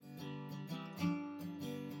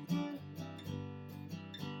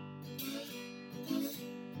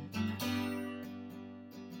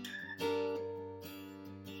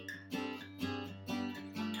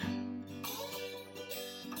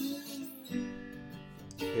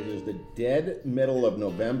It is the dead middle of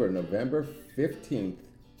November, November 15th,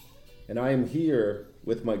 and I am here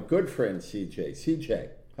with my good friend CJ. CJ,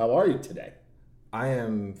 how are you today? I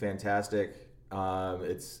am fantastic.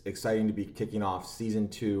 It's exciting to be kicking off season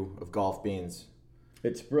 2 of Golf Beans.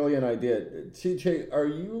 It's a brilliant idea. CJ, are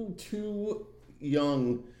you too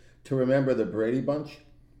young to remember the Brady Bunch?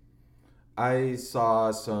 I saw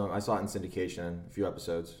it in syndication, a few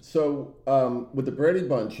episodes. So with the Brady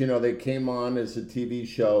Bunch, they came on as a TV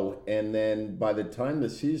show, and then by the time the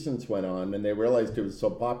seasons went on and they realized it was so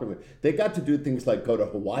popular, they got to do things like go to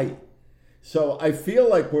Hawaii. So I feel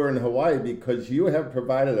like we're in Hawaii because you have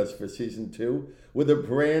provided us for season 2 with a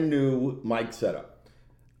brand new mic setup.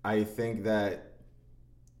 I think that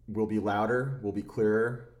we'll be louder, we'll be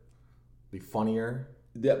clearer, be funnier.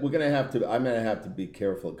 I'm gonna have to be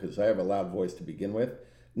careful because I have a loud voice to begin with.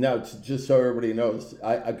 Now, just so everybody knows,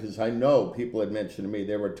 because I know people had mentioned to me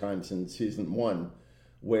there were times in season 1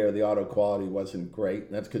 where the audio quality wasn't great,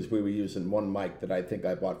 and that's because we were using one mic that I think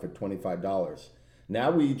I bought for $25.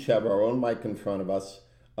 Now we each have our own mic in front of us.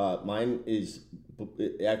 Mine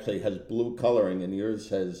it actually has blue coloring, and yours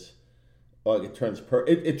has it turns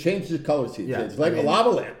it changes the color. Yeah, it's like a lava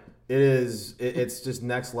lamp. It is. It's just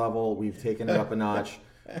next level. We've taken it up a notch.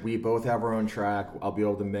 We both have our own track. I'll be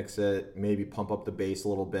able to mix it, maybe pump up the bass a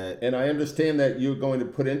little bit. And I understand that you're going to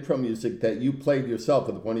put intro music that you played yourself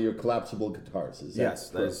with one of your collapsible guitars. Yes,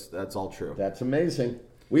 that's all true. That's amazing.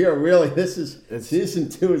 We are really. Season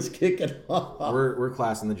 2 is kicking off. We're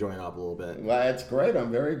classing the joint up a little bit. Well, that's great.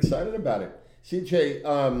 I'm very excited about it.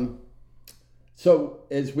 CJ, so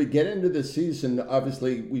as we get into the season,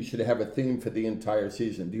 obviously we should have a theme for the entire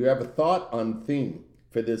season. Do you have a thought on theme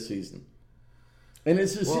for this season? And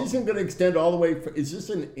is the season going to extend all the way? Is this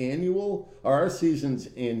an annual, or are our seasons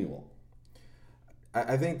annual?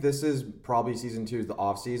 I think this is probably season 2 is the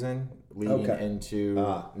off season leading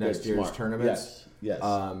into next year's tournaments. Yes.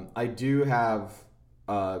 I do have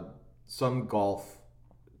some golf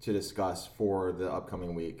to discuss for the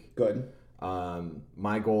upcoming week. Good.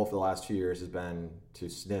 My goal for the last 2 years has been to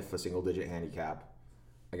sniff a single-digit handicap.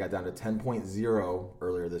 I got down to 10.0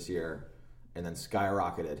 earlier this year, and then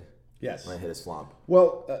skyrocketed. Yes. When I hit a slump.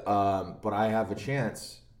 Well, but I have a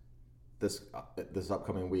chance this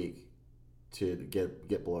upcoming week to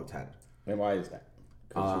get below 10. And why is that?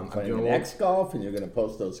 Because you're playing X golf and you're going to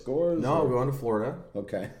post those scores? No, we're going to Florida.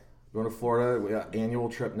 Okay. Going to Florida. We got annual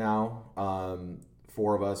trip now.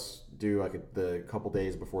 4 of us do the couple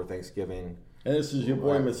days before Thanksgiving. And this is your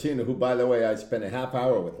boy Messina, who, by the way, I spent a half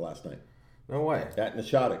hour with last night. No way. At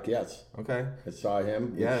Nashawtuc, yes. Okay. I saw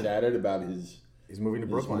him. We chatted about He's moving to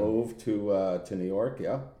Brooklyn. His move to New York,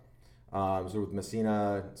 yeah. So with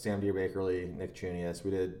Messina, Sam Deerbakerly, Nick Chunias,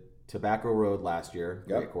 we did Tobacco Road last year.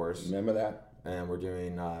 Yep. Great course. Remember that? And we're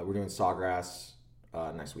doing Sawgrass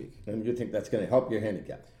next week. And you think that's going to help your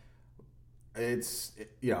handicap? It's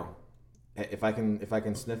if I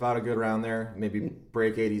can sniff out a good round there, maybe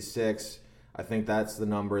break 86. I think that's the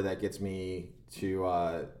number that gets me to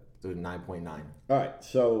 9.9. All right.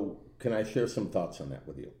 So can I share some thoughts on that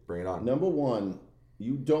with you? Bring it on. Number one,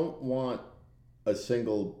 you don't want a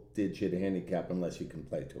single-digit handicap unless you can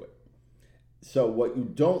play to it. So what you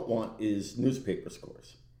don't want is newspaper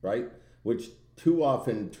scores, right? Which too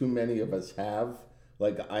often, too many of us have.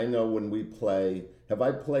 Like I know when we play, have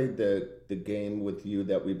I played the game with you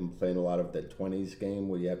that we've been playing a lot of, the 20s game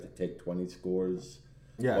where you have to take 20 scores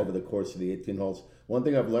over the course of the 18 holes? One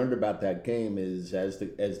thing I've learned about that game is as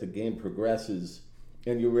the game progresses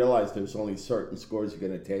and you realize there's only certain scores you're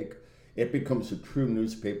going to take, it becomes a true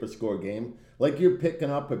newspaper score game. Like you're picking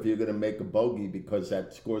up if you're going to make a bogey because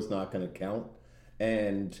that score's not going to count.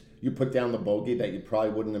 And you put down the bogey that you probably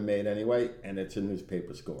wouldn't have made anyway, and it's a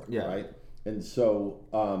newspaper score, right? And so,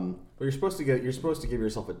 but you're supposed to give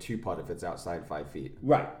yourself a 2-putt if it's outside 5 feet,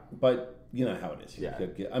 right? But you know how it is. Yeah.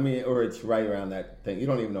 I mean, or it's right around that thing. You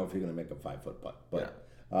don't even know if you're going to make a 5-foot putt.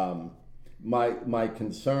 But my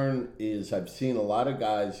concern is I've seen a lot of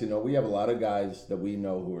guys. We have a lot of guys that we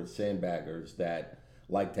know who are sandbaggers that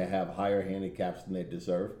like to have higher handicaps than they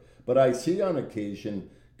deserve. But I see on occasion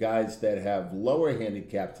guys that have lower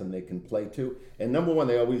handicaps than they can play to. And number one,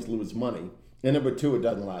 they always lose money. And number two, it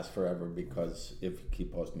doesn't last forever because if you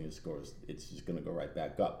keep posting your scores, it's just going to go right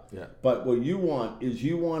back up. Yeah. But what you want is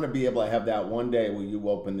you want to be able to have that one day where you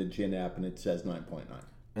open the Gin app and it says 9.9.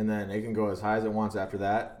 And then it can go as high as it wants after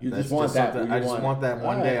that. You just want that. I just want that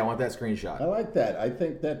one day. I want that screenshot. I like that. I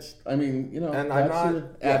think that's, and that's an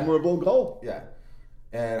admirable goal. Yeah.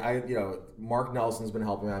 And Mark Nelson's been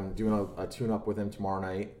helping me. I'm doing a tune-up with him tomorrow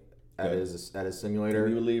night at his simulator.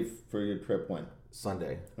 And you leave for your trip when?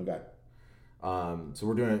 Sunday. Okay. So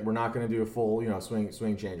we're not going to do a full,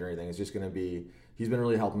 swing change or anything. It's just going to be, he's been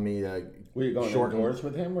really helping me to Were you going indoors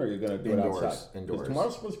with him, or are you going to do it outside? Indoors. Because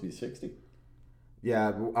tomorrow's supposed to be 60.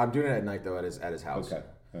 Yeah, I'm doing it at night though at his house. Okay.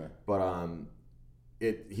 All right.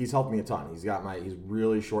 But he's helped me a ton. He's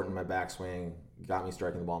really shortened my backswing, got me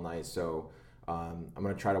striking the ball nice. So I'm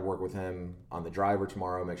going to try to work with him on the driver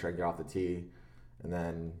tomorrow, make sure I get off the tee, and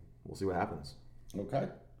then we'll see what happens. Okay.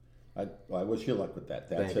 I wish you luck with that.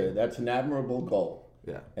 Thank That's an admirable goal.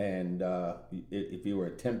 Yeah. And if you were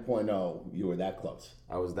at 10.0, you were that close.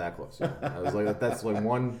 I was that close. Yeah. I was like, that's like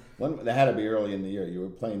one. That had to be early in the year. You were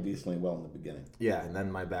playing decently well in the beginning. Yeah, and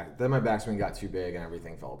then my backswing got too big and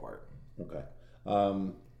everything fell apart. Okay.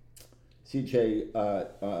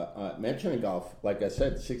 CJ, mentioning golf, like I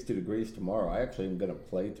said, 60 degrees tomorrow. I actually am going to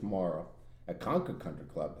play tomorrow at Concord Country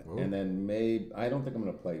Club. Ooh. And then I don't think I'm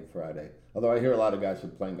going to play Friday. Although I hear a lot of guys are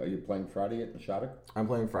playing. Are you playing Friday at Nashawtuc? I'm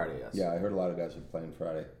playing Friday, yes. Yeah, I heard a lot of guys are playing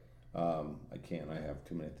Friday. I can't. I have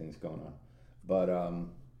too many things going on. But,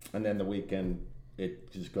 and then the weekend,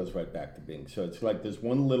 it just goes right back to being. So it's like there's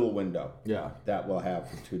one little window that we'll have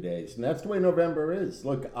for 2 days. And that's the way November is.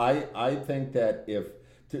 Look, I think that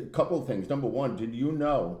a couple of things. Number one, did you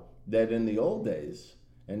know that in the old days,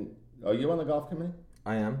 and are you on the golf committee?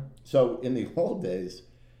 I am. So in the old days,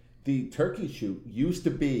 the turkey shoot used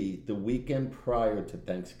to be the weekend prior to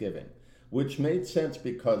Thanksgiving, which made sense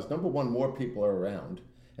because, number one, more people are around.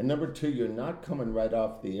 And number two, you're not coming right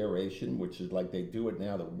off the aeration, which is like they do it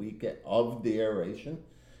now, the weekend of the aeration.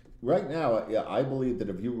 Right now, I believe that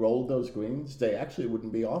if you rolled those greens, they actually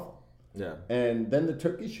wouldn't be awful. Yeah. And then the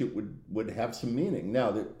turkey shoot would have some meaning.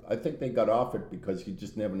 Now, I think they got off it because you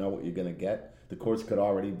just never know what you're going to get. The course could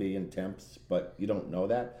already be in temps, but you don't know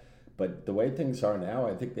that. But the way things are now,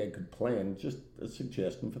 I think they could plan, just a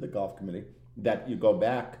suggestion for the golf committee, that you go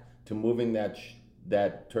back to moving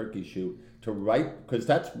that turkey shoot to right, because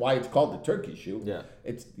that's why it's called the turkey shoot. Yeah.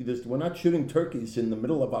 We're not shooting turkeys in the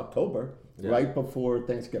middle of October, right before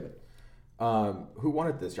Thanksgiving. Who won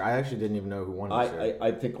it this year? I actually didn't even know who won it this year.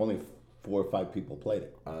 I think only 4 or 5 people played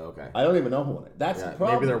it. Okay. I don't even know who won it. That's the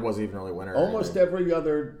problem. Maybe there wasn't even really a winner. Almost every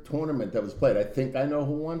other tournament that was played, I think I know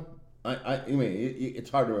who won. I mean, it's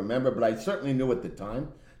hard to remember, but I certainly knew at the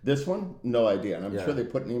time. This one, no idea. And I'm sure they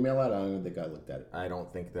put an email out. I don't even think I looked at it. I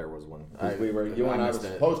don't think there was one. You and I were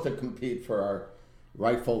supposed to compete for our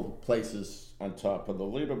rightful places on top of the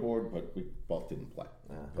leaderboard, but we both didn't play.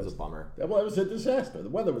 Yeah, it was a bummer. Well, it was a disaster. The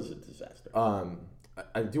weather was a disaster.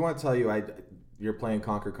 I do want to tell you, you're playing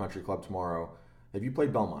Concord Country Club tomorrow. Have you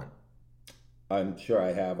played Belmont? I'm sure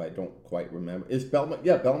I have. I don't quite remember. Is Belmont?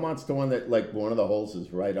 Yeah, Belmont's the one that, like, one of the holes is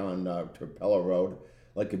right on Trapella Road.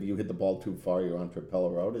 Like, if you hit the ball too far, you're on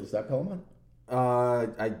Trapella Road. Is that Belmont?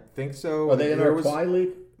 I think so. Are they in our Twi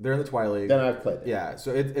League? They're in the Twi League. Then I've played it. Yeah,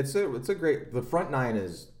 so it's a great. The front nine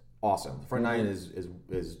is awesome. The front nine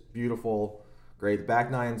is beautiful, great. The back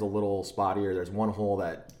nine's a little spottier. There's one hole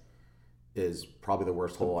that is probably the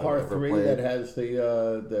worst hole I've ever played. Par 3 that has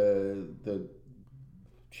the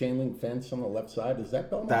chain link fence on the left side. Is that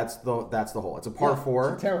Belmont? That's the hole. It's a par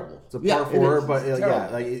 4. It's terrible. It's a par 4, but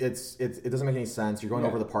it doesn't make any sense. You're going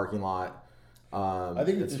over the parking lot. I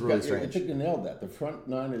think it's really strange. I think you nailed that. The front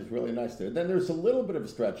nine is really nice there. Then there's a little bit of a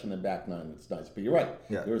stretch in the back nine that's nice. But you're right.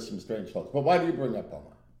 Yeah. There are some strange holes. But why do you bring up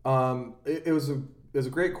Belmont? It was a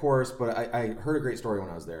great course, but I heard a great story when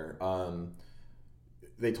I was there.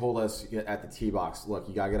 They told us at the tee box, look,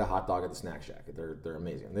 you gotta get a hot dog at the snack shack. They're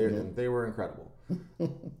amazing. They were incredible.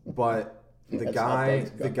 But the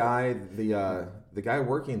guy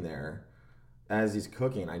working there, as he's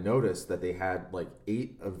cooking, I noticed that they had like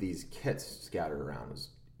 8 of these kits scattered around. It was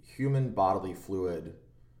human bodily fluid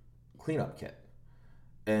cleanup kit,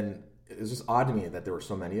 and it was just odd to me that there were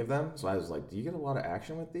so many of them. So I was like, do you get a lot of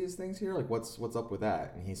action with these things here? Like, what's up with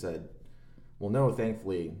that? And he said, well, no,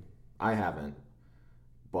 thankfully I haven't.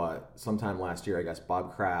 But sometime last year, I guess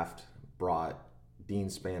Bob Kraft brought Dean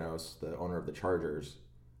Spanos, the owner of the Chargers,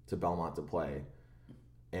 to Belmont to play,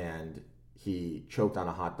 and he choked on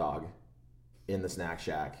a hot dog in the snack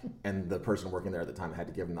shack, and the person working there at the time had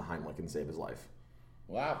to give him the Heimlich and save his life.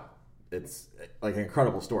 Wow. It's like an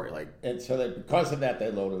incredible story. And so because of that,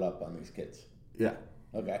 they loaded up on these kids. Yeah.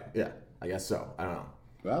 Okay. Yeah, I guess so. I don't know.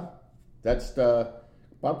 Well, that's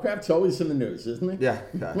Bob Kraft's always in the news, isn't he? Yeah.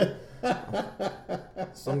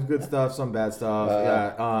 Some good stuff, some bad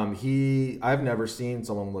stuff. I've never seen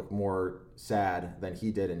someone look more sad than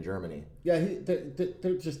he did in Germany. Yeah,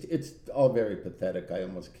 they're just, it's all very pathetic. I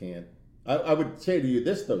almost can't. I would say to you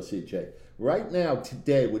this, though, CJ. Right now,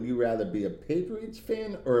 today, would you rather be a Patriots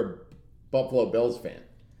fan or a Buffalo Bills fan?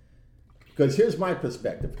 Because here's my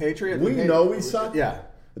perspective. Patriots. We know we suck. Yeah.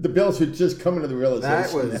 The Bills were just coming to the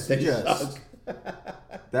realization that they just suck.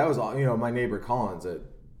 that was my neighbor Colin's a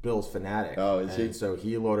Bills fanatic. Oh, is he? And so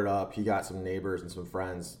he loaded up. He got some neighbors and some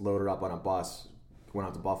friends loaded up on a bus. Went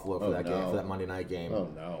out to Buffalo for game, for that Monday night game. Oh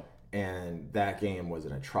no! And that game was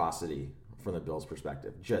an atrocity from the Bills'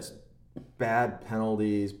 perspective. Just bad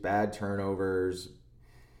penalties, bad turnovers,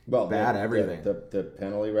 bad everything. The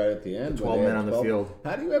penalty right at the end. 12 men on the field.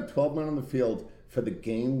 How do you have 12 men on the field for the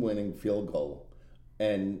game-winning field goal?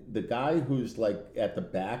 And the guy who's like at the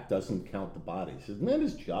back doesn't count the bodies. Isn't that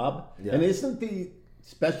his job? Yeah. And isn't the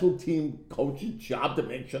special team coach's job to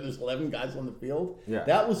make sure there's 11 guys on the field? Yeah.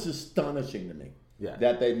 That was astonishing to me. Yeah.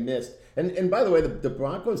 That they missed. And by the way, the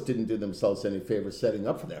Broncos didn't do themselves any favor setting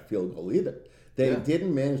up for that field goal either. They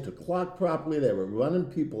didn't manage to clock properly. They were running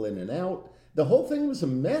people in and out. The whole thing was a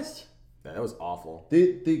mess. Yeah, that was awful.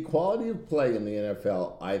 The quality of play in the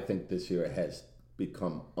NFL, I think this year has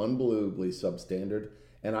become unbelievably substandard.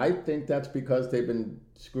 And I think that's because they've been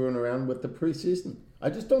screwing around with the preseason.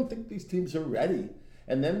 I just don't think these teams are ready.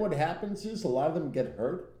 And then what happens is a lot of them get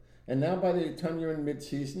hurt. And now by the time you're in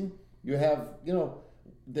midseason, you have,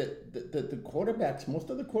 the quarterbacks, most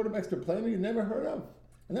of the quarterbacks they're playing you never heard of.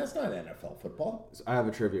 And that's not NFL football. So I have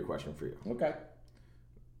a trivia question for you. Okay.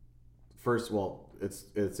 First,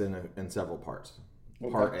 it's in several parts.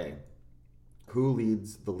 Okay. Part A. Who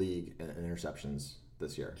leads the league in interceptions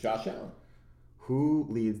this year? Josh Allen. Who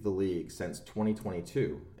leads the league since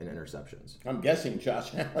 2022 in interceptions? I'm guessing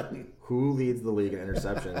Josh Allen. Who leads the league in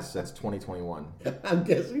interceptions since 2021? I'm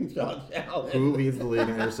guessing Josh Allen. Who leads the league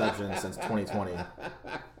in interceptions since 2020?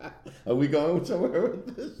 Are we going somewhere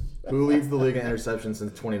with this? Who leads the league in interceptions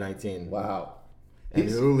since 2019? Wow. And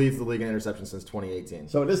who leads the league in interceptions since 2018?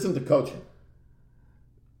 So it isn't the coaching.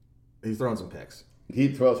 He's throwing some picks. He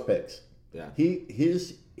throws picks. Yeah.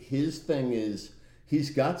 His thing is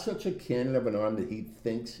he's got such a cannon of an arm that he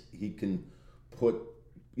thinks he can put,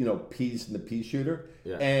 peas in the pea shooter.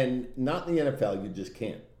 Yeah. And not in the NFL, you just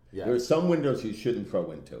can't. Yeah. There are some windows you shouldn't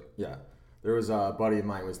throw into. Yeah. There was a buddy of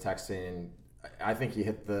mine was texting, I think he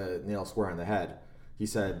hit the nail square on the head. He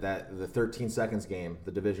said that the 13 seconds game,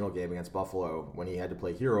 the divisional game against Buffalo, when he had to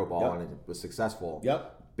play hero ball and it was successful,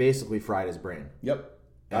 basically fried his brain. Yep.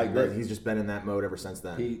 I agree. He's just been in that mode ever since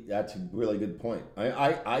then. That's a really good point.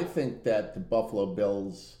 I think that the Buffalo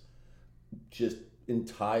Bills' just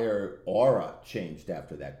entire aura changed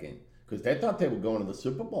after that game because they thought they were going to the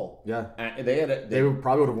Super Bowl. Yeah, they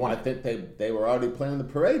probably would have won. I think they were already playing the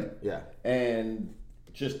parade. Yeah, and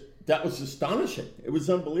just that was astonishing. It was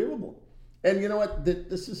unbelievable. And you know what?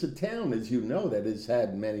 This is a town, as you know, that has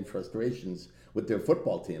had many frustrations with their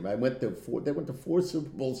football team. They went to 4 Super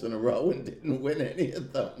Bowls in a row and didn't win any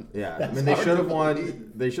of them. Yeah, they should have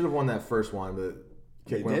won. They should have won that first one, but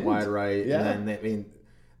kick went wide right. Yeah, and then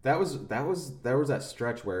there was that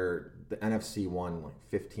stretch where the NFC won like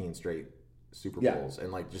 15 straight Super Bowls,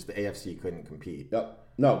 and like just the AFC couldn't compete. Yep.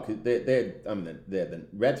 No, they had the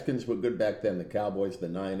Redskins were good back then. The Cowboys, the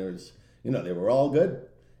Niners, they were all good,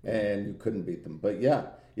 and you couldn't beat them. But yeah.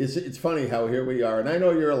 It's funny how here we are, and I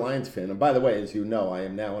know you're a Lions fan. And by the way, as you know, I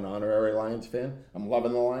am now an honorary Lions fan. I'm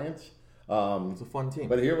loving the Lions. It's a fun team.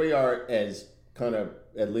 But here we are as kind of,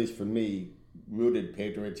 at least for me, rooted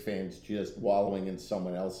Patriots fans just wallowing in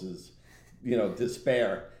someone else's,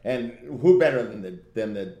 despair. And who better than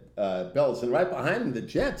the Bills? And right behind them, the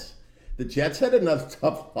Jets. The Jets had another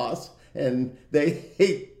tough loss, and they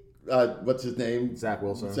hate. What's his name? Zach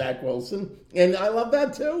Wilson. And I love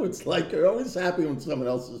that too. It's like you're always happy when someone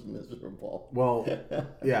else is miserable. Well,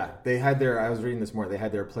 yeah. I was reading this morning, they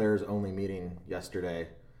had their players only meeting yesterday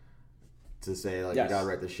to say, like, you got to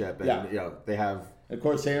right the ship. And, they have. Of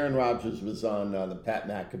course, Aaron Rodgers was on the Pat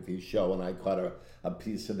McAfee show, and I caught a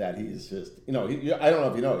piece of that. He's just, I don't know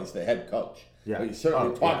if you know, he's the head coach. Yeah. But he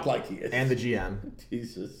certainly talked like he is. And the GM.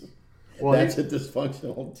 Jesus. Well, that's a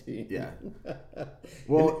dysfunctional team. Yeah.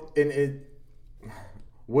 Well,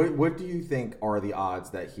 what do you think are the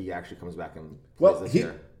odds that he actually comes back and plays this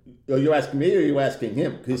year? Are you asking me or are you asking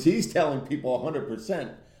him? Because he's telling people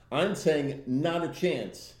 100%. I'm saying not a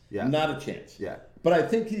chance. Yeah. Not a chance. Yeah. But I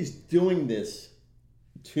think he's doing this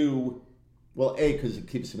to, well, A, because it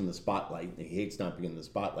keeps him in the spotlight. And he hates not being in the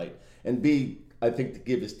spotlight. And B, I think to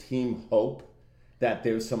give his team hope that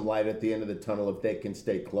there's some light at the end of the tunnel if they can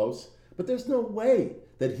stay close. But there's no way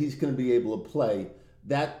that he's going to be able to play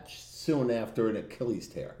that soon after an Achilles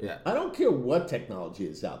tear. Yeah. I don't care what technology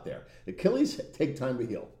is out there. Achilles take time to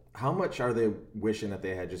heal. How much are they wishing that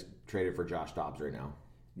they had just traded for Josh Dobbs right now?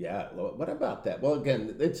 Yeah, what about that? Well,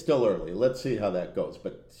 again, it's still early. Let's see how that goes.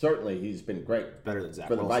 But certainly he's been great. Better than Zach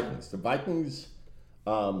for the Wilson. Vikings. The Vikings,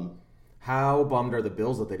 How bummed are the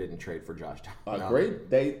Bills that they didn't trade for Josh?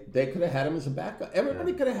 Great. They could have had him as a backup.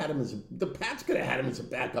 Everybody could have had him the Pats could have had him as a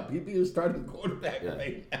backup. He'd be a starting quarterback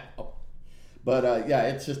right now. But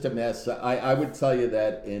it's just a mess. I would tell you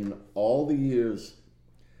that in all the years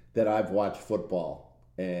that I've watched football,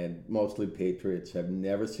 and mostly Patriots, have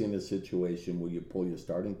never seen a situation where you pull your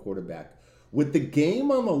starting quarterback with the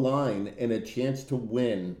game on the line and a chance to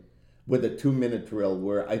win with a 2-minute drill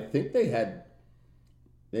where I think they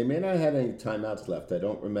may not have had any timeouts left. I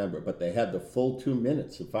don't remember, but they had the full 2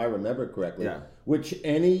 minutes, if I remember correctly, which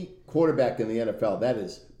any quarterback in the NFL, that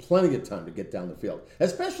is plenty of time to get down the field,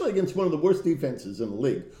 especially against one of the worst defenses in the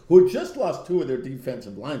league, who had just lost 2 of their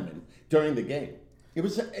defensive linemen during the game. It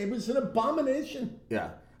was an abomination.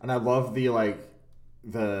 Yeah, and I love the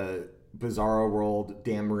Bizarro World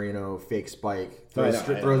Dan Marino fake spike throws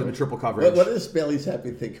into triple coverage. What does Bailey's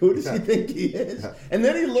Happy think? Who does he think he is? Yeah. And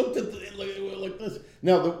then he looked at like this.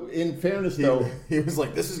 Now, in fairness, though, he was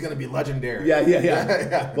like, "This is going to be legendary."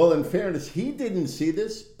 Yeah. Well, in fairness, he didn't see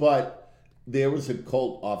this, but there was a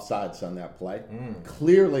Colt offsides on that play.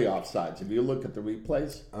 Clearly offsides. If you look at the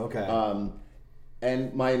replays. Okay.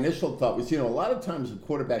 And my initial thought was, a lot of times the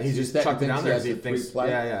quarterback he just chucked it down there. He thinks,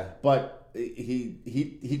 play. But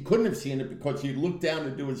he couldn't have seen it because he looked down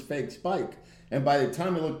to do his fake spike, and by the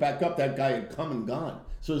time he looked back up, that guy had come and gone.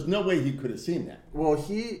 So there's no way he could have seen that. Well,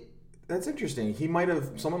 that's interesting.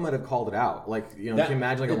 Someone might have called it out. Can you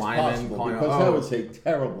imagine a lineman calling because that was a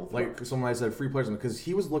terrible throw. Like someone might have said free players because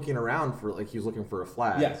he was looking around he was looking for a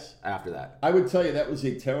flag. Yes. After that, I would tell you that was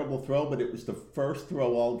a terrible throw, but it was the first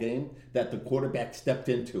throw all game that the quarterback stepped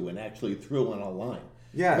into and actually threw on a line.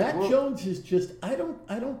 Yeah, Matt Jones is just I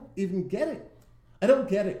don't even get it. I don't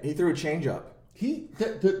get it. He threw a changeup.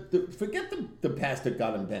 Forget the pass that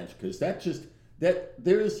got him benched because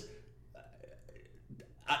there's.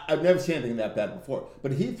 I've never seen anything that bad before.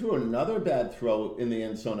 But he threw another bad throw in the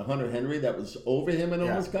end zone to Hunter Henry that was over him and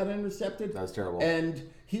almost got intercepted. That was terrible. And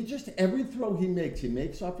every throw he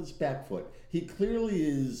makes off his back foot. He clearly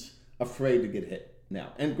is afraid to get hit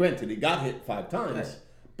now. And granted, he got hit 5 times,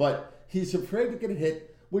 but he's afraid to get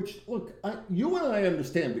hit, which, look, you and I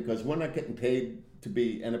understand because we're not getting paid to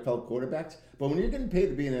be NFL quarterbacks. But when you're getting paid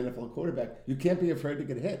to be an NFL quarterback, you can't be afraid to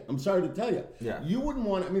get hit. I'm sorry to tell you. Yeah. You wouldn't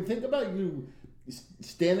want, think about you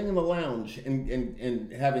standing in the lounge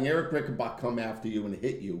and having Eric Rickenbach come after you and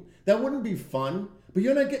hit you. That wouldn't be fun, but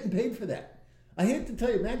you're not getting paid for that. I hate to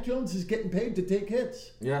tell you, Mac Jones is getting paid to take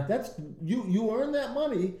hits. Yeah. That's you earn that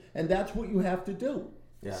money, and that's what you have to do.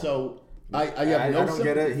 Yeah. So I don't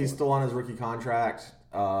get it. He's still on his rookie contract.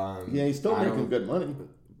 He's still making good money.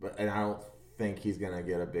 And I don't think he's going to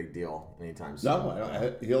get a big deal anytime soon.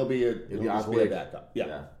 No, he'll be a backup.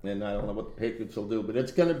 Yeah. And I don't know what the Patriots will do, but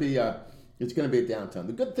it's going to be a downtime.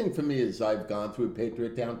 The good thing for me is I've gone through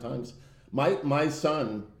Patriot downtimes. My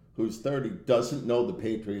son, who's 30, doesn't know the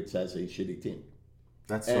Patriots as a shitty team.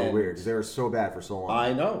 That's so weird because they were so bad for so long.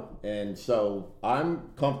 I know. And so I'm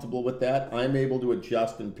comfortable with that. I'm able to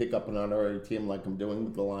adjust and pick up an honorary team like I'm doing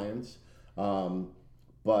with the Lions.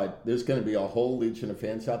 But there's going to be a whole legion of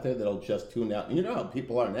fans out there that'll just tune out. And you know how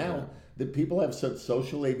people are now. Yeah. The people have such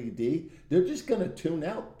social ADD. They're just going to tune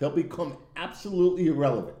out. They'll become absolutely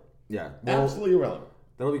irrelevant. Yeah. Well, absolutely irrelevant.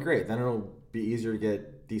 That'll be great. Then it'll be easier to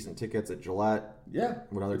get decent tickets at Gillette. Yeah.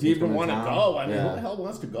 When other Do you teams even want to go? I mean, who the hell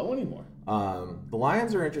wants to go anymore? The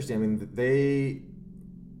Lions are interesting. I mean, they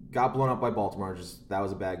got blown up by Baltimore. That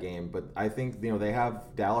was a bad game. But I think, they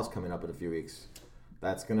have Dallas coming up in a few weeks.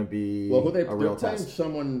 That's going to be a real test. They're playing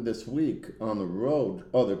someone this week on the road.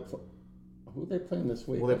 Oh, who are they playing this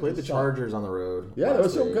week? Well, they played the Chargers on the road. Yeah, that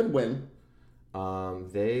was a good win.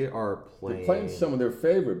 They are playing. They're playing someone their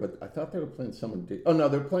favorite, but I thought they were playing someone. Oh no,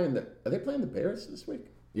 they're playing Are they playing the Bears this week?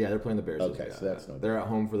 Yeah, they're playing the Bears. Okay, so that's not. They're at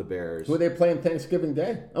home for the Bears. Who are they playing Thanksgiving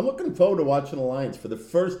Day? I'm looking forward to watching the Lions for the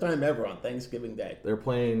first time ever on Thanksgiving Day. They're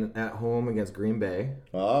playing at home against Green Bay.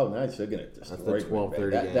 Oh, nice! They're gonna destroy. That's the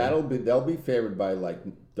 12:30 game. They'll be favored by like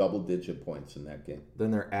double-digit points in that game.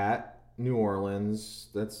 Then they're at New Orleans.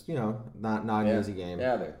 That's not an easy game.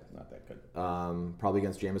 Yeah, they're not that good. Probably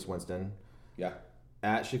against Jameis Winston. Yeah.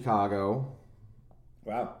 At Chicago.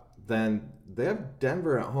 Wow. Then they have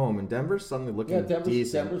Denver at home, and Denver's suddenly looking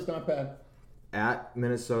decent. Denver's not bad. At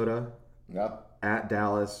Minnesota. Yeah. At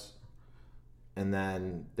Dallas, and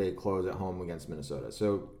then they close at home against Minnesota.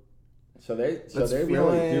 So they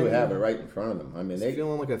really do have it right in front of them. I mean, they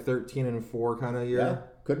feeling like a 13-4 kind of year. Yeah,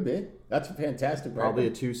 could be. That's a fantastic. Probably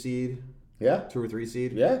a 2 seed. Yeah. 2 or 3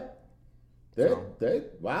 seed. Yeah.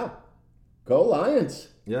 Wow. Go Lions.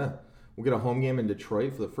 Yeah. We'll get a home game in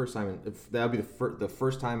Detroit for the first time. That would be the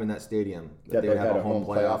first time in that stadium that they would have a home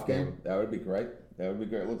playoff game. That would be great. That would be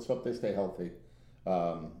great. Let's hope they stay healthy,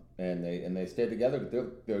 and they stay together.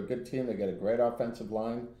 They're a good team. They got a great offensive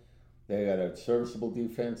line. They got a serviceable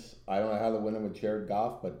defense. I don't know how they're winning with Jared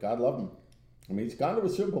Goff, but God love him. I mean, he's gone to a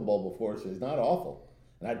Super Bowl before, so he's not awful.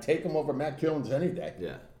 And I'd take him over Mac Jones any day.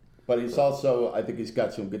 Yeah. But he's also, I think he's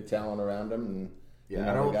got some good talent around him. And they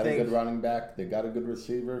got a good running back. They got a good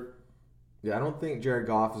receiver. Yeah, I don't think Jared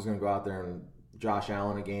Goff is going to go out there and Josh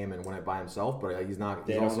Allen a game and win it by himself, but he's not.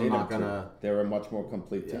 He's also not going to. They're a much more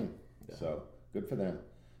complete team. Yeah. So good for them.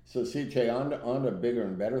 So CJ, on to bigger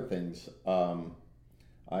and better things.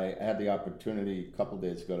 I had the opportunity a couple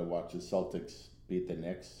days ago to watch the Celtics beat the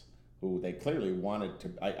Knicks, who they clearly wanted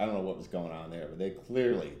to. I don't know what was going on there, but they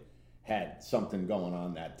clearly had something going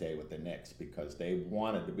on that day with the Knicks because they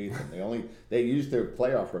wanted to beat them. They used their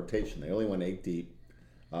playoff rotation. They only went 8 deep.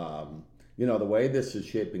 The way this is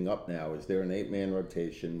shaping up now is they're an 8-man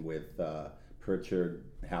rotation with Pritchard,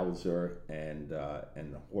 Hauser, and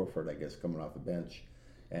Horford, I guess, coming off the bench,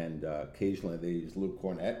 and occasionally they use Luke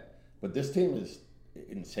Cornett. But this team is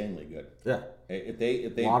insanely good. Yeah, if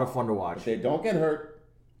they a lot of fun to watch. If they don't get hurt,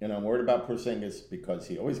 and I'm worried about Porzingis because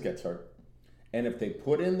he always gets hurt. And if they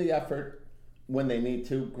put in the effort when they need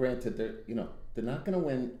to, granted, they're not going to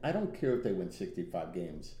win. I don't care if they win 65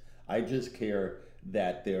 games. I just care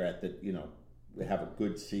that they're at they have a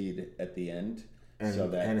good seed at the end,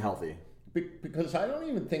 and healthy. Because I don't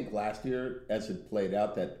even think last year, as it played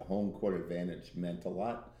out, that home court advantage meant a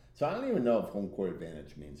lot. So I don't even know if home court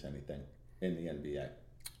advantage means anything in the NBA.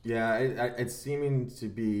 Yeah, it's seeming to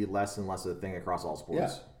be less and less of a thing across all sports.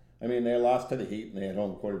 Yeah. I mean, they lost to the Heat, and they had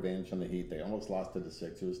home court advantage on the Heat. They almost lost to the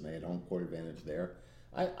Sixers, and they had home court advantage there.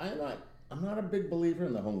 I'm not a big believer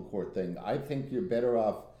in the home court thing. I think you're better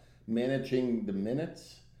off managing the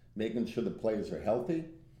minutes, making sure the players are healthy,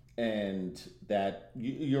 and that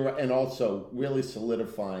and also really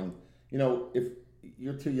solidifying. If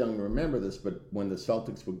you're too young to remember this, but when the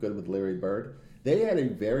Celtics were good with Larry Bird, they had a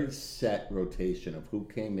very set rotation of who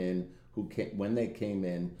came in, when they came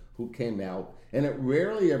in, who came out, and it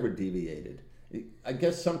rarely ever deviated. I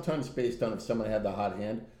guess sometimes based on if someone had the hot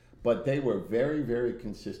hand, but they were very, very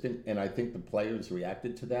consistent, and I think the players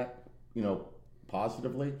reacted to that,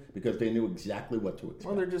 positively because they knew exactly what to expect.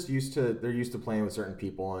 Well, they're used to playing with certain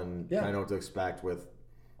people and kind of know what to expect with.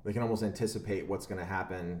 They can almost anticipate what's going to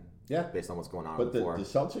happen. Yeah. Based on what's going on. But the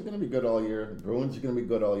Celtics are going to be good all year. The Bruins are going to be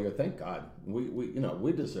good all year. Thank God.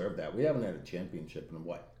 We deserve that. We haven't had a championship in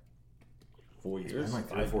what? 4 years? Like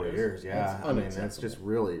 3 or 4 years. Yeah. I mean, that's just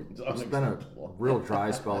really. It's been a real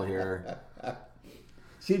dry spell here.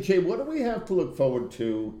 CJ, what do we have to look forward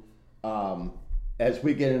to as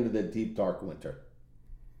we get into the deep, dark winter?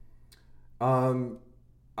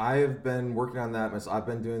 I have been working on that. I've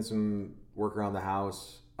been doing some work around the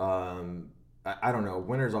house. I don't know.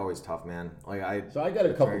 Winter's always tough, man. So I got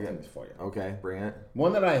a couple things for you. Okay, bring it.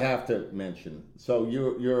 One that I have to mention. So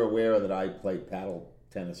you're aware that I play paddle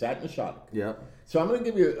tennis at Nashawtuc. Yeah. So I'm going to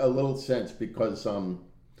give you a little sense because we're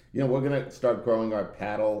going to start growing our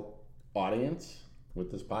paddle audience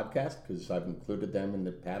with this podcast because I've included them in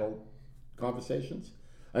the paddle conversations.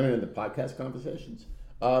 In the podcast conversations.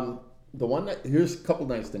 Here's a couple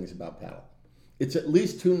nice things about paddle. It's at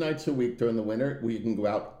least 2 nights a week during the winter where you can go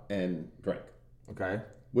out and drink. Okay.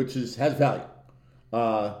 Which has value.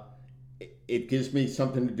 It gives me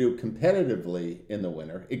something to do competitively in the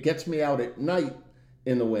winter. It gets me out at night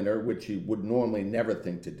in the winter, which you would normally never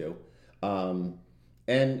think to do.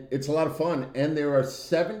 And it's a lot of fun. And there are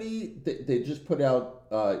 70, they just put out,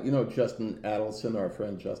 Justin Adelson, our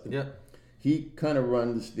friend Justin. Yeah. He kind of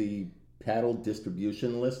runs the paddle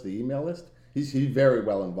distribution list, the email list. He's very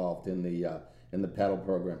well involved in the paddle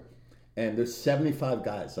program. And there's 75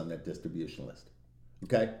 guys on that distribution list.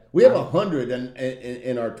 Okay? We have 100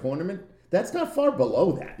 in our tournament. That's not far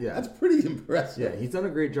below that. Yeah. That's pretty impressive. Yeah, he's done a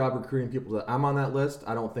great job recruiting people. I'm on that list.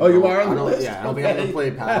 I don't think. Oh, you are on the list? Yeah, I don't think I'm going to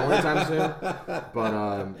play paddle anytime soon. But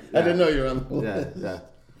I didn't know you were on the list. Yeah.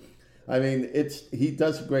 I mean, he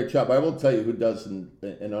does a great job. I will tell you who does an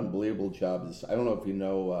unbelievable job. I don't know if you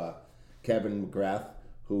know Kevin McGrath,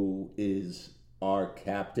 who is our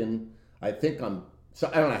captain. I don't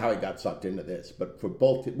know how he got sucked into this, but for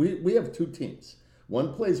both, we have 2 teams.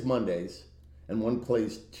 One plays Mondays and one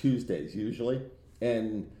plays Tuesdays usually.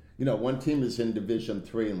 And, one team is in Division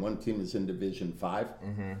 3 and one team is in Division 5.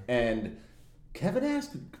 Mm-hmm. And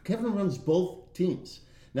Kevin runs both teams.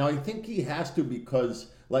 Now, I think he has to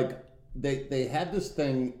because, they had this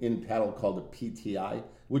thing in paddle called a PTI,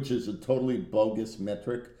 which is a totally bogus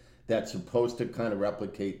metric that's supposed to kind of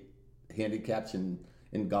replicate handicaps in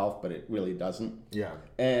golf, but it really doesn't. Yeah.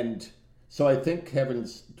 And So I think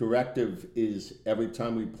Kevin's directive is every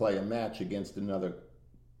time we play a match against another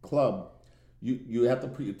club, you have to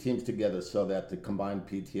put your teams together so that the combined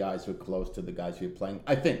PTIs are close to the guys you're playing.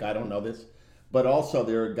 I think, I don't know this, but also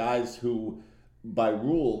there are guys who, by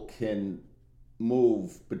rule, can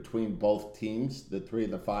move between both teams, the 3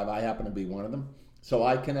 and the 5. I happen to be one of them. So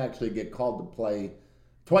I can actually get called to play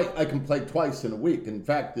twice. I can play twice in a week. In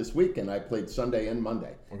fact, this weekend I played Sunday and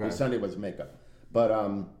Monday. Okay. Sunday was makeup. But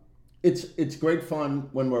it's great fun.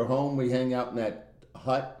 When we're home, we hang out in that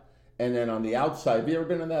hut. And then on the outside, have you ever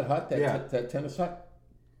been in that hut, that tennis hut?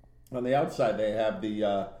 On the outside, they have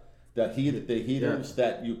the heaters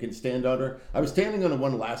that you can stand under. I was standing under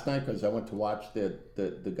one last night because I went to watch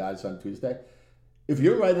the guys on Tuesday. If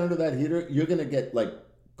you're right under that heater, you're going to get, like,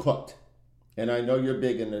 cooked. And I know you're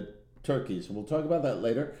big into turkeys. We'll talk about that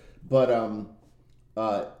later. But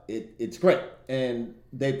it's great. And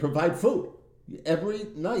they provide food. Every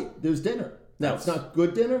night there's dinner. Now, it's not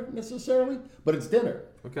good dinner necessarily, but it's dinner.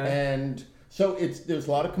 Okay. And so there's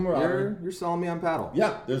a lot of camaraderie. You're selling me on paddle.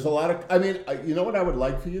 Yeah, there's a lot of. I mean, you know what I would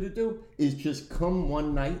like for you to do is just come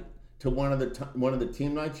one night to one of the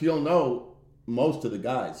team nights. You'll know most of the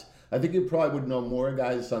guys. I think you probably would know more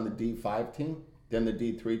guys on the D5 team than the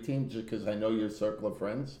D3 team, just because I know your circle of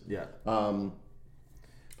friends. Yeah.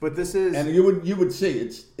 But this is, and you would see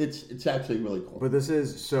it's actually really cool. But this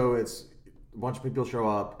is so it's a bunch of people show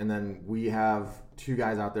up, and then we have 2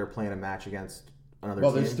 guys out there playing a match against another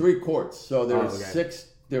team. There's 3 courts, so there's 6.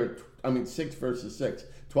 6 versus 6.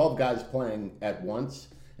 12 guys playing at once,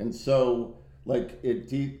 and so like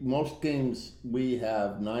most games we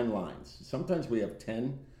have 9 lines. Sometimes we have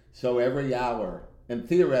 10. So every hour, and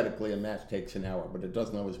theoretically a match takes an hour, but it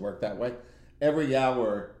doesn't always work that way. Every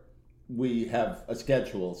hour we have a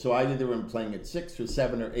schedule. So I either am playing at 6 or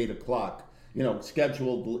 7 or 8 o'clock.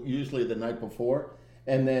 Scheduled usually the night before.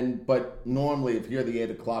 And then, but normally if you're the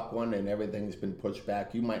 8 o'clock one and everything's been pushed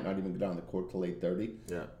back, you might not even get on the court till 8:30.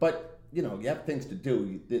 Yeah. But, you have things to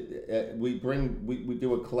do. We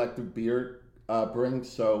do a collective beer bring.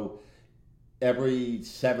 So every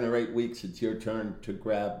 7 or 8 weeks, it's your turn to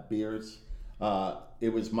grab beers.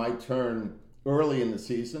 It was my turn early in the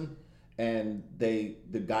season. And the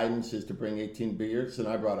guidance is to bring 18 beers, and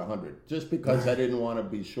I brought 100. Just because I didn't want to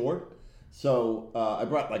be short. So I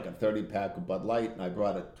brought like a 30-pack of Bud Light, and I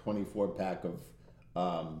brought a 24-pack of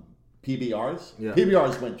PBRs. Yeah.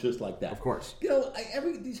 PBRs went just like that. Of course.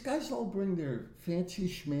 These guys all bring their fancy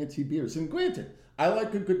schmancy beers. And granted, I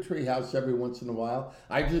like a good treehouse every once in a while.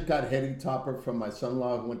 I just got Heady Topper from my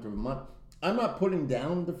son-in-law who went to Vermont. I'm not putting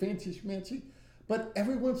down the fancy schmancy, but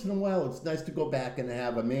every once in a while it's nice to go back and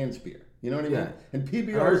have a man's beer. You know what I mean? And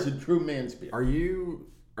PBR is a true man's beer. Are you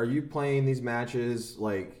playing these matches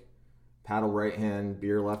like paddle right hand,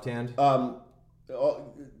 beer left hand? I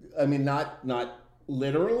mean, not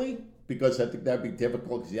literally, because I think that'd be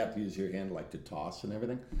difficult because you have to use your hand like to toss and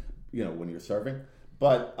everything, when you're serving.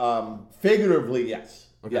 But figuratively, yes.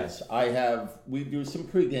 Okay. Yes, we do some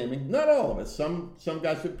pre-gaming. Not all of us. Some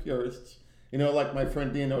guys are purists. Like my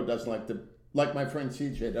friend Dino like my friend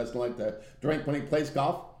CJ doesn't like to drink when he plays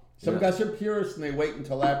golf. Some guys are purists and they wait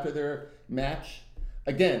until after their match.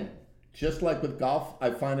 Again, just like with golf,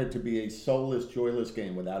 I find it to be a soulless, joyless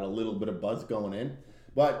game without a little bit of buzz going in.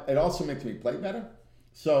 But it also makes me play better.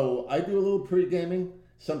 So I do a little pre-gaming.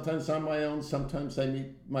 Sometimes on my own. Sometimes I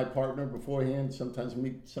meet my partner beforehand. Sometimes I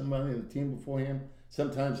meet somebody in the team beforehand.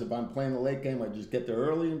 Sometimes if I'm playing the late game, I just get there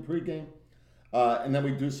early in pre-game. And then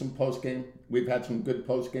we do some post-game. We've had some good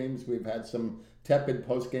post-games. We've had some tepid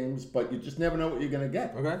post-games. But you just never know what you're going to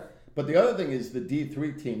get. Okay. But the other thing is the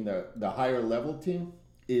D3 team, the higher level team,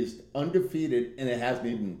 is undefeated, and it hasn't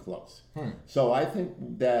even been close. So I think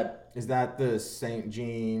that... Is that the St.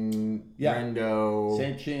 Jean, Rendo?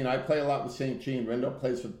 St. Jean. I play a lot with St. Jean. Rendo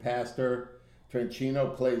plays with Pastor. Trentino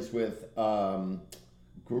plays with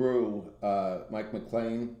Gru, Mike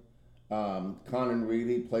McLean. Conan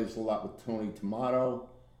Reedy plays a lot with Tony Tomato.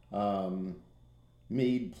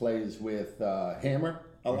 Meade plays with Hammer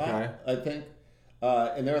a lot, I think.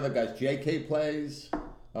 And there are other guys. JK plays.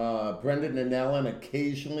 Brendan Nannellen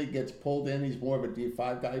occasionally gets pulled in. He's more of a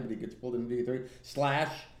D5 guy, but he gets pulled in D3.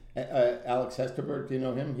 Slash, Alex Hesterberg, do you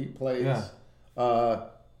know him? He plays. Yeah.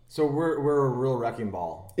 So we're a real wrecking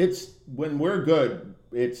ball. When we're good,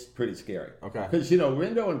 it's pretty scary. Okay. Because,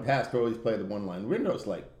 Rindo and Pastor always play the one line. Rindo's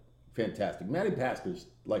fantastic. Matty Pastor's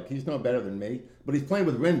he's no better than me, but he's playing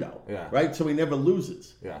with Rindo. Yeah. Right? So he never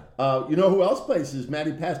loses. Yeah. You know who else plays is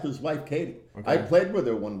Matty Pastor's wife, Katie. Okay. I played with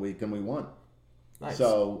her one week and we won. Nice.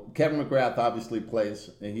 So Kevin McGrath obviously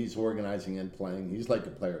plays, and he's organizing and playing. He's like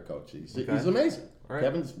a player coach. He's amazing. Right.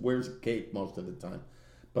 Kevin wears a cape most of the time.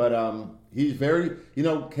 But he's very,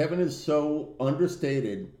 Kevin is so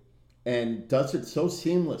understated and does it so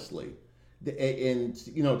seamlessly. And,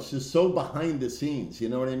 it's just so behind the scenes, you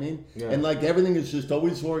know what I mean? Yeah. And like everything is just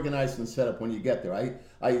always organized and set up when you get there.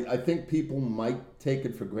 I think people might take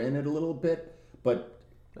it for granted a little bit, but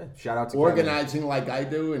shout out to organizing Kevin. Like I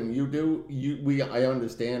do and you do, I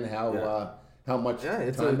understand how much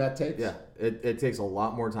time that takes. Yeah, it takes a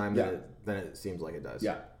lot more time than it seems like it does.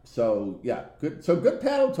 Yeah. So, good. So good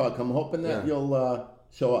paddle talk. I'm hoping that you'll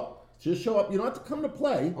show up. Just show up. You don't have to come to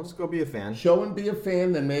play. I'll just go be a fan. Show and be a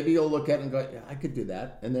fan. Then maybe you'll look at it and go, yeah, I could do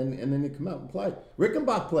that. And then you come out and play.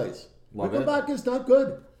 Rickenbach plays. Rickenbach is not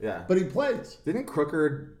good. Yeah. But he plays. Didn't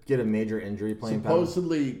Crooker get a major injury playing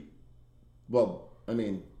Supposedly, well, I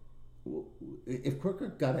mean, if Crooker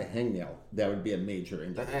got a hangnail, that would be a major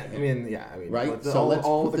injury. I mean, right? So let's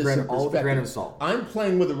put this in perspective. With a grain of salt. I'm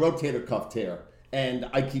playing with a rotator cuff tear, and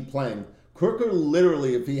I keep playing. Crooker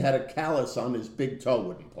literally, if he had a callus on his big toe,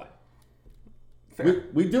 wouldn't play.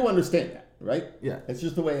 We do understand that, right? Yeah. It's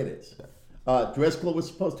just the way it is. Driscoll was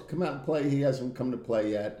supposed to come out and play. He hasn't come to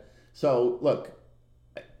play yet. So, look,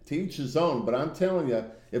 to each his own, but I'm telling you,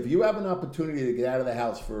 if you have an opportunity to get out of the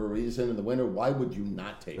house for a reason in the winter, why would you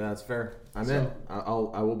not take it? That's fair. I'm in. I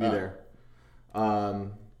will be there.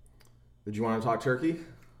 Did you want to talk turkey?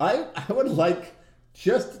 I would like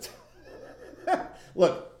just...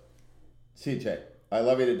 Look, CJ, I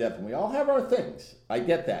love you to death, and we all have our things. I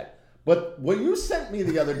get that. But what you sent me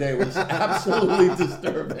the other day was absolutely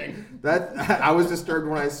disturbing. I was disturbed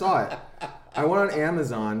when I saw it. I went on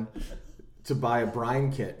Amazon to buy a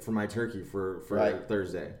brine kit for my turkey for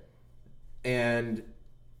Thursday. And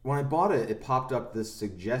when I bought it, it popped up this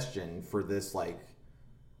suggestion for this like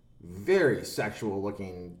very sexual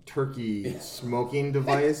looking turkey smoking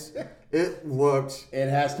device. It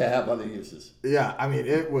has to have other uses. Yeah, I mean,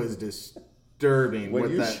 it was disturbing when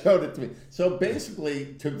you showed it to me. So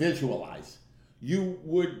basically, to visualize,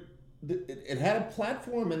 it had a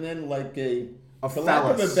platform and then like for lack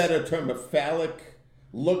of a better term, a phallic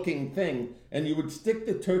looking thing, and you would stick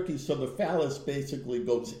the turkey so the phallus basically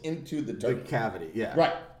goes into the turkey. The cavity, yeah.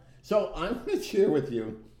 Right. So I'm going to share with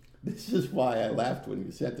you, this is why I laughed when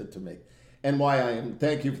you sent it to me, and why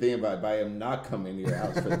thank you for the invite, but I am not coming to your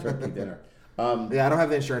house for turkey dinner. I don't have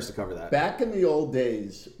the insurance to cover that. Back in the old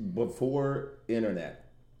days, before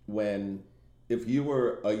internet, if you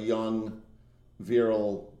were a young,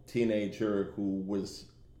 virile teenager who was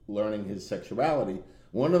learning his sexuality,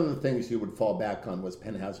 one of the things you would fall back on was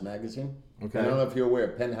Penthouse magazine. Okay. I don't know if you're aware,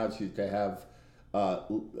 Penthouse used to have,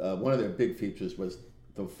 one of their big features was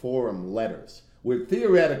the forum letters, where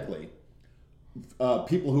theoretically,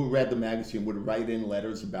 people who read the magazine would write in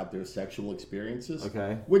letters about their sexual experiences.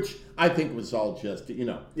 Okay. Which I think was all just,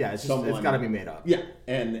 Yeah, it's got to be made up. Yeah,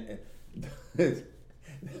 and the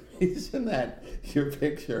reason that your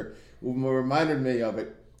picture reminded me of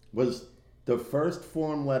it was the first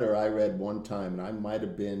forum letter I read one time, and I might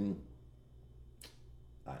have been,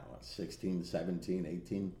 I don't know, 16, 17,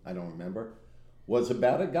 18, I don't remember, was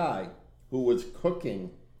about a guy who was cooking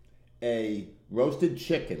a roasted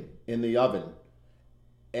chicken in the oven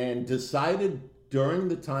and decided during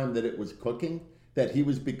the time that it was cooking that he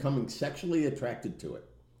was becoming sexually attracted to it.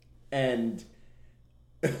 And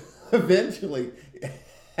eventually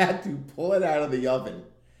had to pull it out of the oven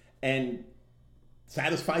and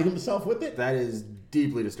satisfy himself with it. That is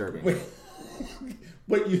deeply disturbing.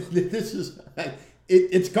 But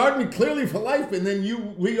it's scarred me clearly for life, and then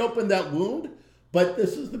you reopen that wound. But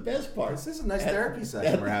this is the best part. This is a nice therapy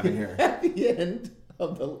session we're having here. At the end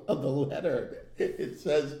of the letter, it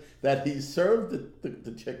says that he served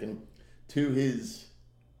the chicken to his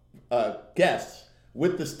guests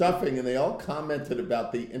with the stuffing, and they all commented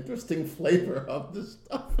about the interesting flavor of the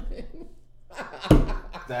stuffing.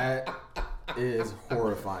 That is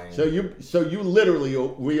horrifying. So you literally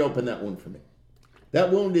reopened that wound for me.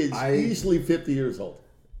 That wound is easily 50 years old.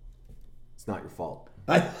 It's not your fault.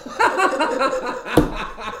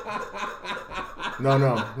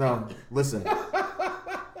 No. Listen,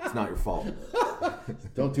 it's not your fault.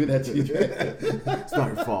 Don't do that, CJ. It's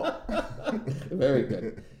not your fault. Very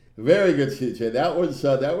good. Very good, CJ.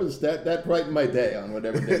 That brightened my day on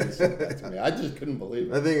whatever day you sent that to me. I just couldn't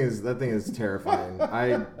believe it. That thing is terrifying.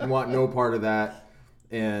 I want no part of that.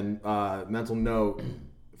 And mental note: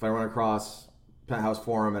 if I run across Penthouse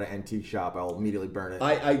Forum at an antique shop, I'll immediately burn it.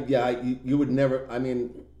 You would never. I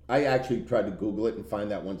mean, I actually tried to Google it and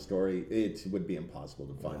find that one story. It would be impossible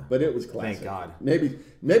to find, but it was classic. Thank God.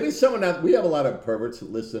 Maybe someone out. We have a lot of perverts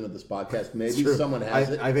that listen to this podcast. Maybe someone has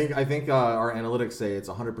it. I think our analytics say it's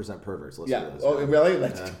 100% perverts. Yeah. Oh, really?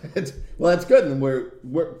 Well, that's good, and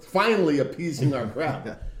we're finally appeasing our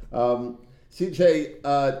crowd.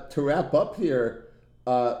 CJ, to wrap up here,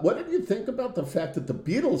 what did you think about the fact that the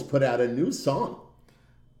Beatles put out a new song?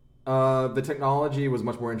 The technology was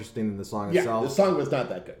much more interesting than the song itself. Yeah, the song was not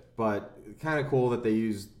that good. But kind of cool that they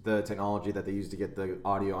used the technology that they used to get the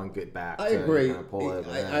audio on Get Back. I agree. Kind of pull it,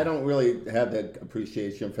 I don't really have that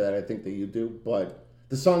appreciation for that. I think that you do. But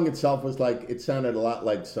the song itself was it sounded a lot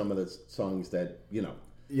like some of the songs that,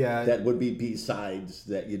 that would be B-sides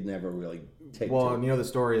that you'd never really take to. Well, the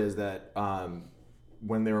story is that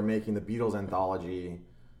when they were making the Beatles anthology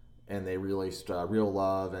and they released Real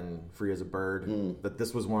Love and Free as a Bird, that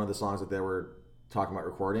this was one of the songs that they were talking about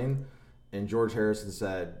recording. And George Harrison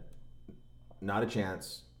said, not a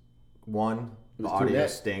chance. 1, the audio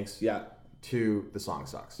stinks. Yeah. 2, the song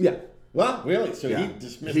sucks. Yeah. Well, really? So he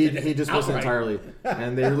dismissed it. He dismissed it entirely.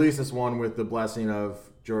 And they released this one with the blessing of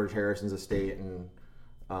George Harrison's estate and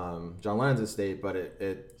John Lennon's estate, but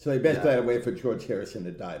it so they basically had to wait for George Harrison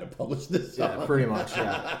to die to publish this song. Yeah, pretty much.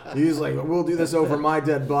 Yeah, he's like, we'll do this over my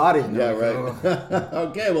dead body. Yeah, right.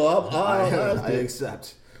 Okay, well, I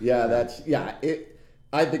accept. Yeah,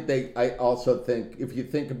 I also think if you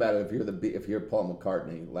think about it, if you're Paul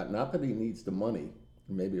McCartney, not that he needs the money,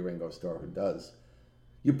 maybe Ringo Starr who does.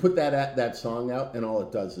 You put that song out, and all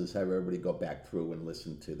it does is have everybody go back through and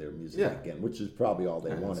listen to their music again, which is probably all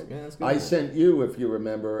they wanted. I sent you, if you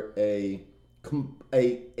remember, an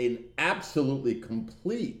absolutely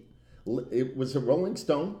complete. It was a Rolling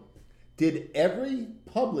Stone. Did every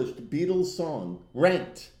published Beatles song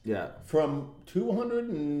ranked from 200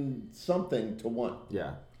 and something to 1.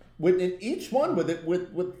 Yeah. With each one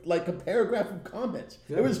with like a paragraph of comments.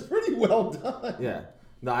 Yeah. It was pretty well done. Yeah.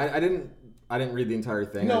 No, I didn't read the entire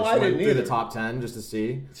thing. No, I didn't went either. Through the top 10 just to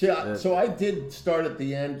see. So I did start at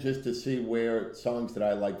the end just to see where songs that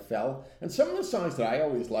I liked fell. And some of the songs that I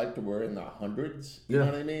always liked were in the hundreds, you know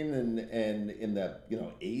what I mean? And in the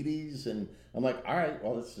 80s. And I'm like, all right,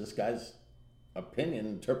 well, it's this guy's opinion,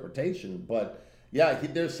 interpretation. But yeah,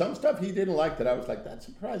 there's some stuff he didn't like that I was like, that's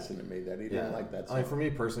surprising to me that he didn't like that song. For me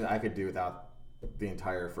personally, I could do without the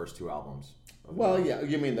entire first 2 albums. Well, yeah,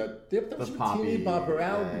 you mean the poppy, teeny bopper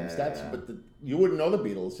albums? Yeah. But you wouldn't know the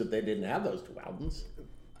Beatles if they didn't have those 2 albums.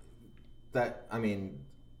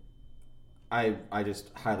 I just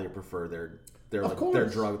highly prefer their of course. their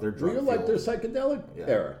drug. Well, you like their psychedelic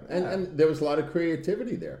era, and there was a lot of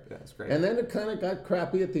creativity there. Yeah, that's great. And then it kind of got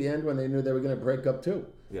crappy at the end when they knew they were going to break up too.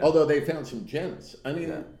 Yeah. Although they found some gems. I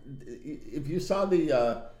mean, if you saw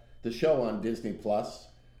the show on Disney Plus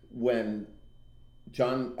when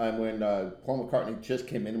Paul McCartney just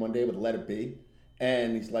came in one day with "Let It Be,"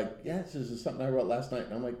 and he's like, "Yes, this is something I wrote last night."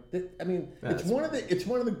 And I'm like, it's one of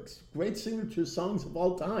the great signature songs of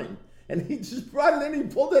all time. And he just brought it in. He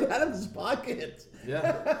pulled it out of his pocket.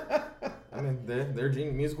 Yeah, I mean they're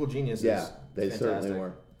musical geniuses. Yeah, they certainly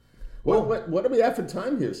were. What do we have for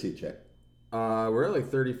time here, CJ? We're at like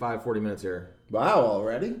 35, 40 minutes here. Wow,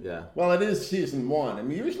 already? Yeah. Well, it is season 1. I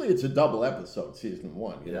mean, usually it's a double episode, season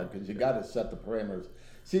 1, you know, because you got to set the parameters.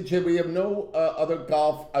 CJ, we have no other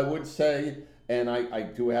golf, I would say, and I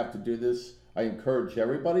do have to do this. I encourage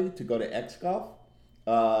everybody to go to X Golf.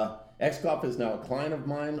 X Golf is now a client of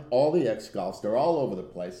mine. All the X Golfs, they're all over the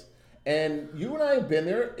place. And you and I have been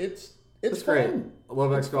there. It's great. fun. I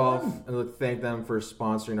love X Golf. And I'd thank them for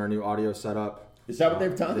sponsoring our new audio setup. Is that what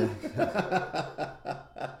they've done?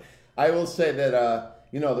 Yeah. I will say that,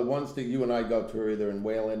 the ones that you and I go to are either in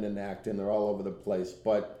Wayland and Acton. They're all over the place.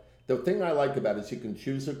 But the thing I like about it is you can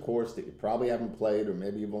choose a course that you probably haven't played or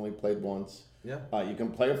maybe you've only played once. Yeah. You can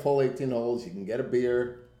play a full 18 holes. You can get a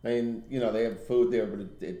beer. I mean, they have food there,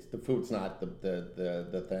 but the food's not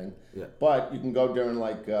the thing. Yeah. But you can go during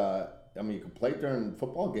you can play during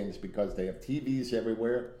football games because they have TVs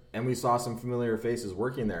everywhere. And we saw some familiar faces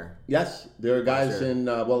working there. Yes, there are guys in.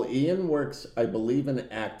 Ian works, I believe, in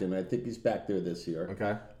Acton. I think he's back there this year.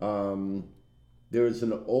 Okay. There is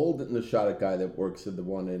an old Nashawtuc guy that works at the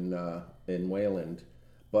one in Wayland.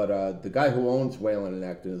 But the guy who owns Wayland and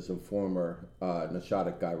Acton is a former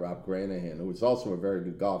Nashawtuc guy, Rob Granahan, who is also a very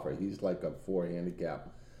good golfer. He's like a 4 handicap.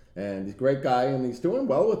 And he's a great guy, and he's doing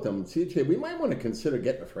well with them. CJ, we might want to consider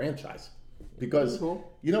getting a franchise. Because,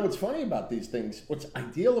 what's funny about these things, what's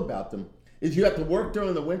ideal about them, is you have to work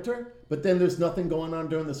during the winter, but then there's nothing going on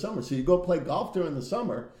during the summer. So you go play golf during the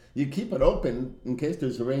summer, you keep it open in case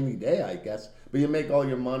there's a rainy day, I guess, but you make all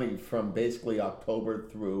your money from basically October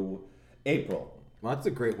through April. Well, that's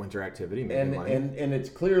a great winter activity, making and money. and it's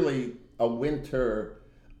clearly a winter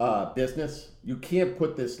business. You can't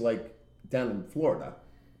put this like down in Florida,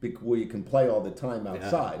 where you can play all the time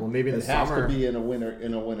outside. Well, maybe in the has summer- to be in a winter.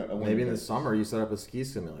 Maybe in the business. summer you set up a ski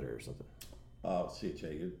simulator or something. Oh,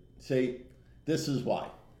 CJ, see, this is why.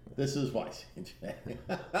 This is why, CJ.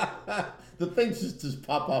 The things just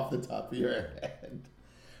pop off the top of your head.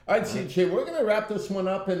 All right, CJ, we're going to wrap this one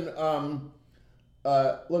up. And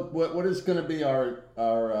look, what is going to be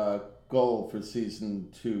our goal for season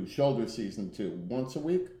 2, shoulder season 2? Once a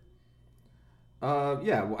week?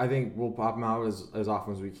 Yeah, I think we'll pop them out as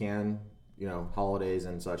often as we can. Holidays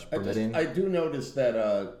and such permitting. I do notice that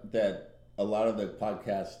that a lot of the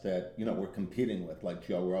podcasts that we're competing with, like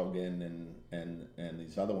Joe Rogan and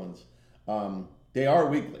these other ones, they are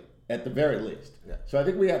weekly at the very least. Yeah. So I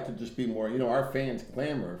think we have to just be more. Our fans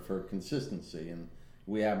clamor for consistency, and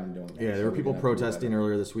we haven't been doing that. Yeah, there were people protesting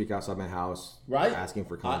earlier this week outside my house, right? Asking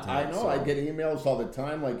for content. I know. So. I get emails all the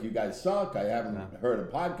time, like, you guys suck. I haven't heard a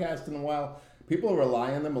podcast in a while. People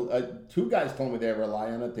rely on them. 2 guys told me they rely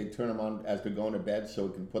on it. They turn them on as they're going to bed so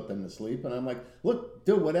it can put them to sleep. And I'm like, look,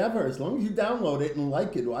 dude, whatever. As long as you download it and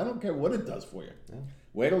like it, I don't care what it does for you. Yeah.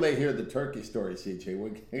 Wait till they hear the turkey story, CJ. We're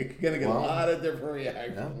going to get a lot of different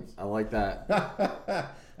reactions. Yeah, I like that.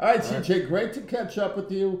 All right, CJ, great to catch up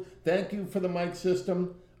with you. Thank you for the mic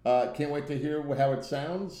system. Can't wait to hear how it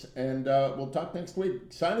sounds. And we'll talk next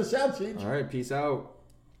week. Sign us out, CJ. All right, peace out.